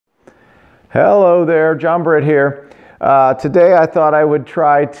Hello there, John Britt here. Today I thought I would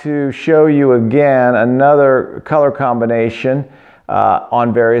try to show you again another color combination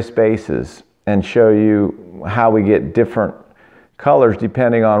on various bases and show you how we get different colors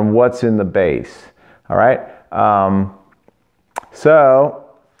depending on what's in the base. All right, so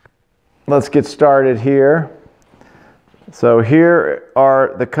let's get started here. So here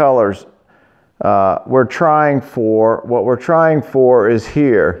are the colors what we're trying for is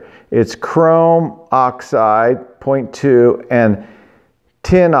here. It's chrome oxide 0.2 and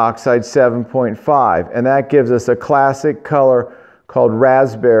tin oxide 7.5, and that gives us a classic color called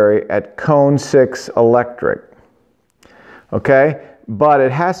raspberry at cone 6 electric. Okay, but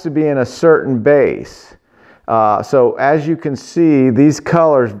it has to be in a certain base. So as you can see, these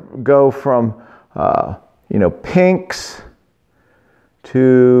colors go from pinks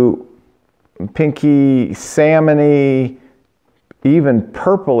to pinky salmony, even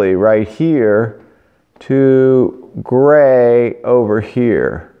purpley right here, to gray over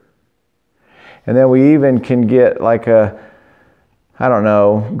here. And then we even can get like a, I don't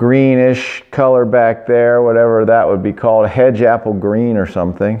know, greenish color back there, whatever that would be called, a hedge apple green or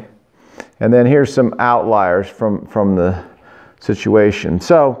something. And then here's some outliers from the situation.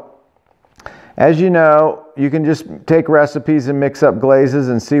 So, as you know, you can just take recipes and mix up glazes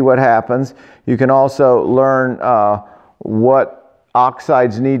and see what happens. You can also learn what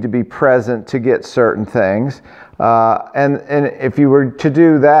oxides need to be present to get certain things. And if you were to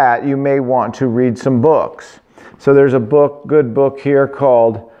do that, you may want to read some books. So there's a good book here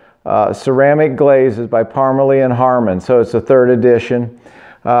called Ceramic Glazes by Parmalee and Harmon. So it's the 3rd edition.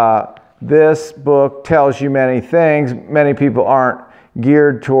 This book tells you many things. Many people aren't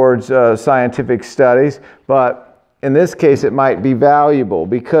geared towards scientific studies, but in this case it might be valuable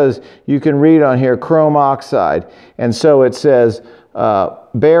because you can read on here chrome oxide, and so it says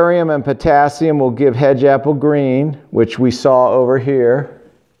barium and potassium will give hedge apple green, which we saw over here,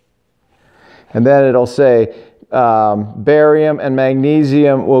 and then it'll say barium and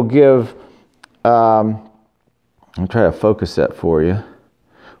magnesium will give I'll try to focus that for you,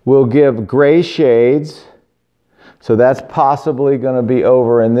 will give gray shades. So that's possibly going to be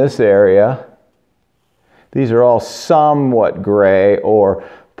over in this area. These are all somewhat gray or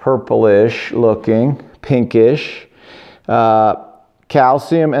purplish looking, pinkish.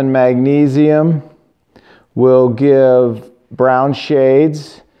 Calcium and magnesium will give brown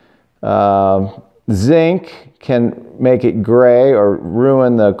shades. Zinc can make it gray or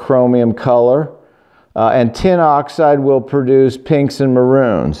ruin the chromium color. And tin oxide will produce pinks and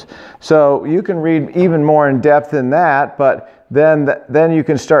maroons. So you can read even more in depth than that, but then you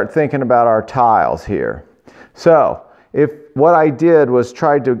can start thinking about our tiles here. So what I did was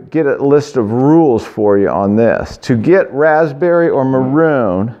try to get a list of rules for you on this. To get raspberry or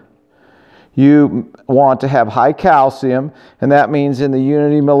maroon, you want to have high calcium, and that means in the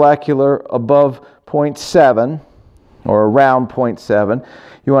unity molecular above 0.7 or around 0.7.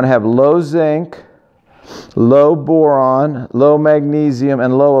 You want to have low zinc, low boron, low magnesium,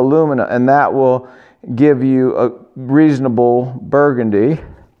 and low alumina, and that will give you a reasonable burgundy.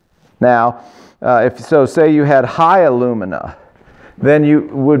 Now, say you had high alumina, then you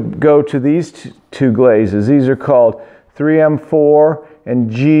would go to these two glazes. These are called 3M4 and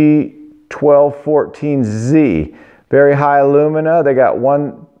G1214Z. Very high alumina. They got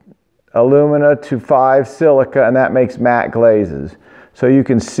 1 alumina to 5 silica, and that makes matte glazes. So you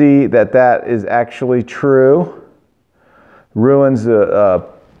can see that that is actually true. Ruins the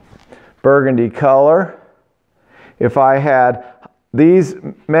burgundy color. If I had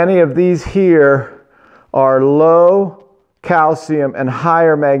many of these here are low calcium and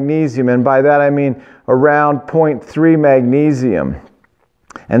higher magnesium, and by that I mean around 0.3 magnesium.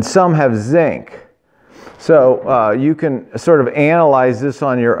 And some have zinc. So you can sort of analyze this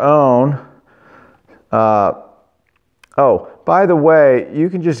on your own. Oh, by the way, you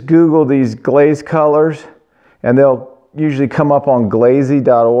can just Google these glaze colors and they'll usually come up on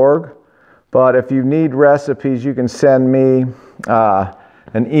glazy.org. But if you need recipes, you can send me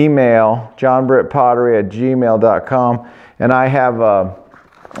an email, johnbrittpottery@gmail.com, and I have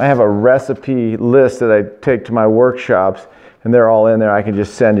a recipe list that I take to my workshops, and they're all in there. I can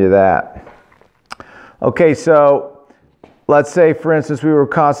just send you that. Okay, so let's say, for instance, we were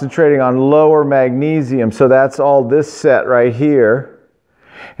concentrating on lower magnesium, so that's all this set right here.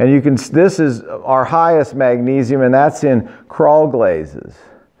 And you can, this is our highest magnesium, and that's in crawl glazes.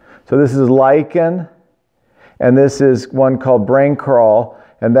 So this is lichen, and this is one called brain crawl,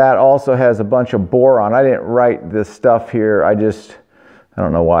 and that also has a bunch of boron. I didn't write this stuff here, I just I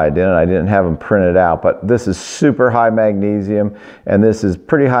don't know why I didn't. I didn't have them printed out, but this is super high magnesium, and this is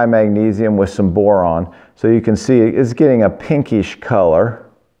pretty high magnesium with some boron. So you can see it's getting a pinkish color.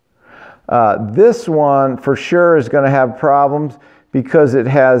 This one for sure is going to have problems because it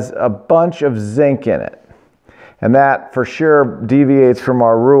has a bunch of zinc in it. And that for sure deviates from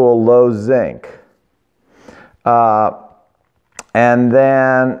our rule, low zinc. And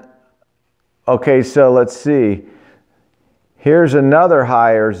then, okay, so let's see. Here's another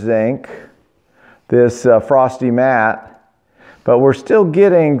higher zinc, this frosty matte, but we're still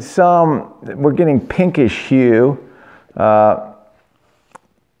getting we're getting pinkish hue. I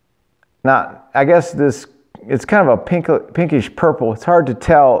guess it's kind of a pinkish purple. It's hard to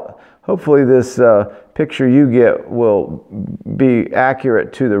tell. Hopefully this picture you get will be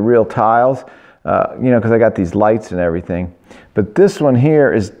accurate to the real tiles, you know, because I got these lights and everything. But this one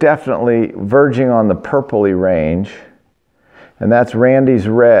here is definitely verging on the purpley range. And that's Randy's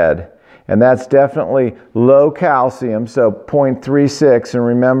red, and that's definitely low calcium, so 0.36, and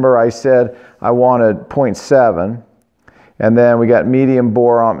remember I said I wanted 0.7, and then we got medium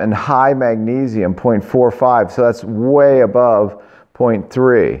boron and high magnesium, 0.45, so that's way above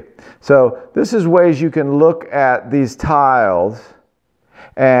 0.3. So this is ways you can look at these tiles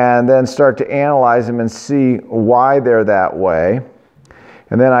and then start to analyze them and see why they're that way.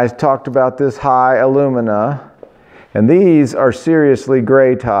 And then I talked about this high alumina. And these are seriously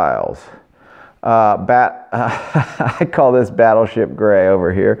gray tiles. I call this battleship gray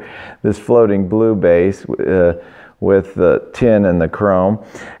over here, this floating blue base with the tin and the chrome.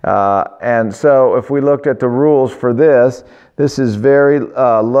 And so if we looked at the rules for this is very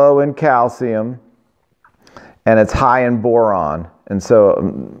low in calcium and it's high in boron. And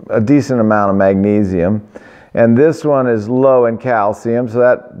so a decent amount of magnesium. And this one is low in calcium,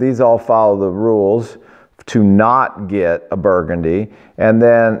 so these all follow the rules to not get a burgundy. And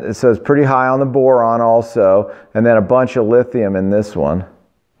then it says pretty high on the boron also, and then a bunch of lithium in this one.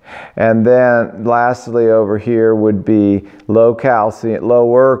 And then lastly over here would be lower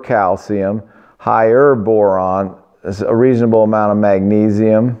calcium, higher boron, a reasonable amount of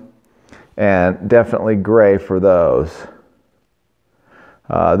magnesium, and definitely gray for those.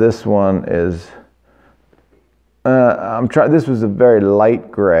 This one is, this was a very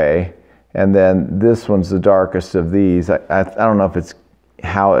light gray. And then this one's the darkest of these. I don't know if it's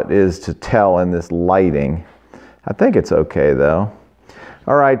how it is to tell in this lighting. I think it's okay though.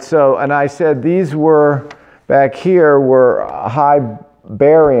 All right, so, and I said these were, back here were high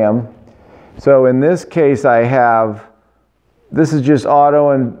barium. So in this case I have, this is just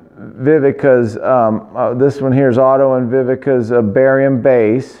Otto and Vivica's, this one here is Otto and Vivica's barium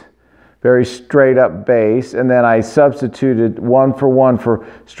base. Very straight up base, and then I substituted 1-for-1 for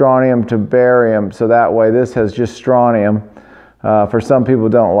strontium to barium, so that way this has just strontium. For some people who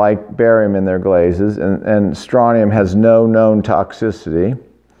don't like barium in their glazes, and strontium has no known toxicity.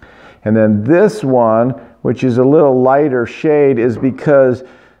 And then this one, which is a little lighter shade, is because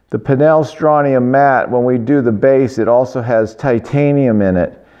the Pinel strontium matte, when we do the base, it also has titanium in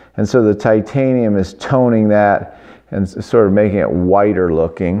it, and so the titanium is toning that and sort of making it whiter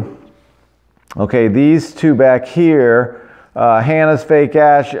looking. Okay, these two back here, Hannah's Fake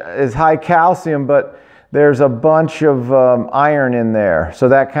Ash is high calcium, but there's a bunch of iron in there, so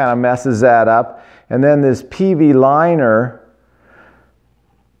that kind of messes that up. And then this PV liner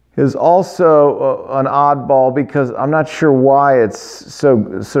is also an oddball because I'm not sure why it's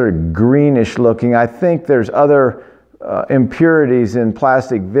so sort of greenish looking. I think there's other impurities in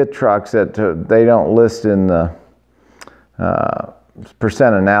plastic Vitrox that they don't list in the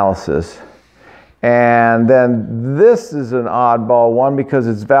percent analysis. And then this is an oddball one because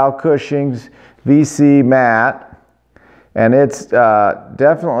it's Val Cushing's VC matte, and it's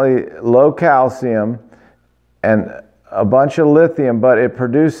definitely low calcium and a bunch of lithium, but it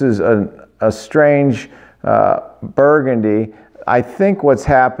produces a strange burgundy. I think what's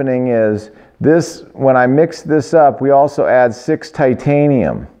happening is this, when I mix this up, we also add 6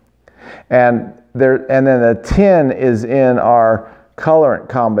 titanium, and then the tin is in our colorant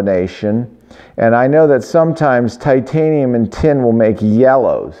combination. And I know that sometimes titanium and tin will make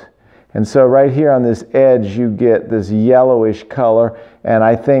yellows. And so right here on this edge you get this yellowish color, and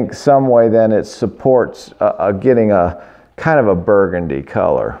I think some way then it supports getting a kind of a burgundy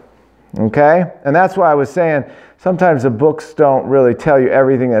color. Okay? And that's why I was saying sometimes the books don't really tell you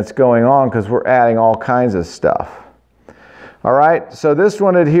everything that's going on because we're adding all kinds of stuff. All right, so this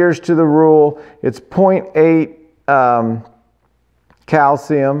one adheres to the rule. It's 0.8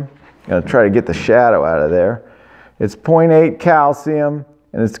 calcium. I'm going to try to get the shadow out of there. It's 0.8 calcium,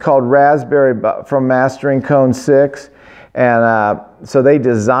 and it's called Raspberry from Mastering Cone 6. And so they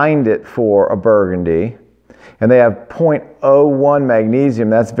designed it for a burgundy. And they have 0.01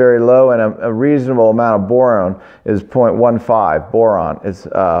 magnesium. That's very low, and a reasonable amount of boron is 0.15 boron.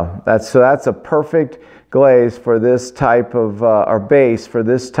 That's a perfect glaze for this type of, or base for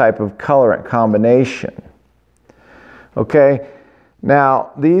this type of colorant combination. Okay,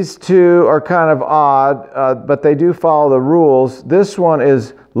 now these two are kind of odd, but they do follow the rules. This one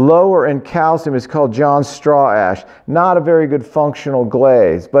is lower in calcium. It's called John Straw Ash. Not a very good functional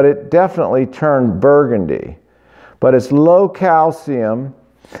glaze, but it definitely turned burgundy. But it's low calcium,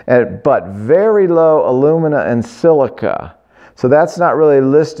 but very low alumina and silica. So that's not really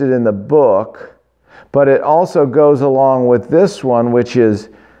listed in the book, but it also goes along with this one, which is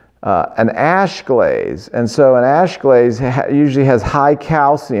an ash glaze. And so an ash glaze usually has high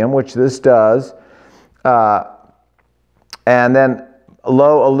calcium, which this does, and then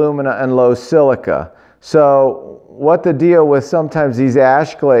low alumina and low silica. So what the deal with sometimes these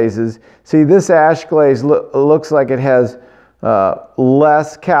ash glazes, see this ash glaze looks like it has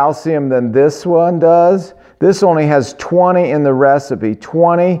less calcium than this one does. This only has 20 in the recipe,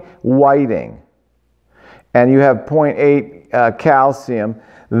 20 whiting, and you have 0.8 calcium.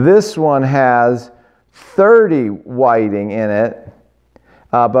 This one has 30 whiting in it,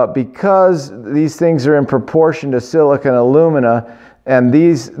 but because these things are in proportion to silica and alumina, and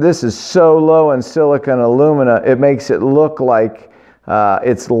this is so low in silica and alumina, it makes it look like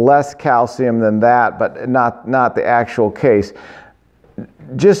it's less calcium than that, but not the actual case.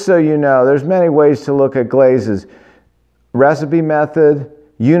 Just so you know, there's many ways to look at glazes. Recipe method,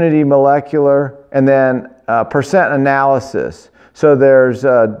 unity molecular, and then percent analysis. So there's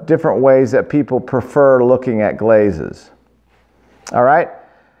different ways that people prefer looking at glazes. All right?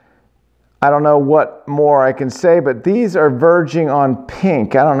 I don't know what more I can say, but these are verging on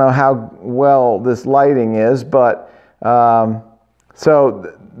pink. I don't know how well this lighting is, but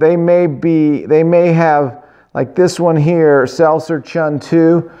so they may have, like this one here, Seltzer Chun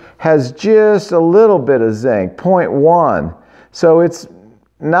 2, has just a little bit of zinc, 0.1. So it's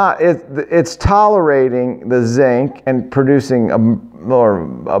tolerating the zinc and producing a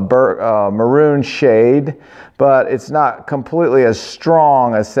maroon shade, but it's not completely as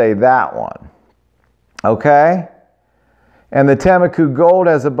strong as, say, that one. Okay? And the Temuku Gold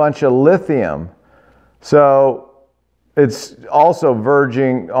has a bunch of lithium, so it's also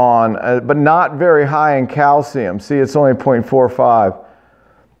verging on, but not very high in calcium. See, it's only 0.45.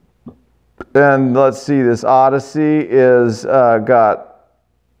 And let's see, this Odyssey is got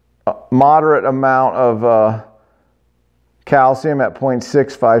a moderate amount of calcium at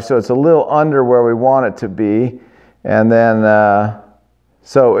 0.65, so it's a little under where we want it to be. And then,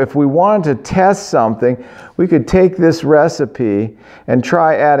 so if we wanted to test something, we could take this recipe and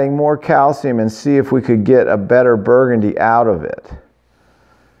try adding more calcium and see if we could get a better burgundy out of it.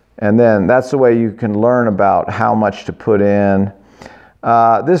 And then that's the way you can learn about how much to put in.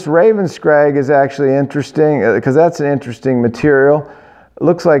 This Raven Scrag is actually interesting because that's an interesting material. It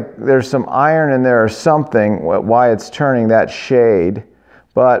looks like there's some iron in there or something, why it's turning that shade.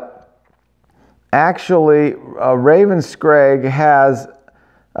 But actually, Raven Scrag has,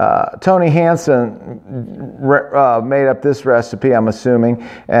 Tony Hansen made up this recipe, I'm assuming,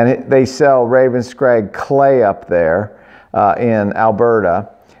 and they sell Raven Scrag clay up there in Alberta.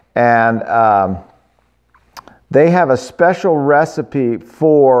 And they have a special recipe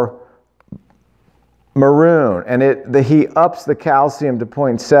for maroon, and he ups the calcium to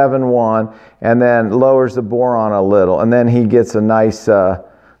 0.71 and then lowers the boron a little, and then he gets a nice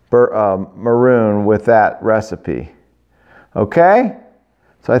maroon with that recipe. Okay?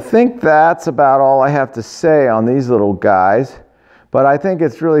 So I think that's about all I have to say on these little guys, but I think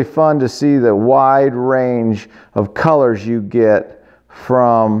it's really fun to see the wide range of colors you get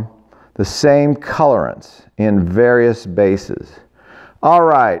from the same colorants in various bases. All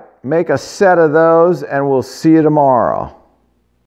right, make a set of those and we'll see you tomorrow.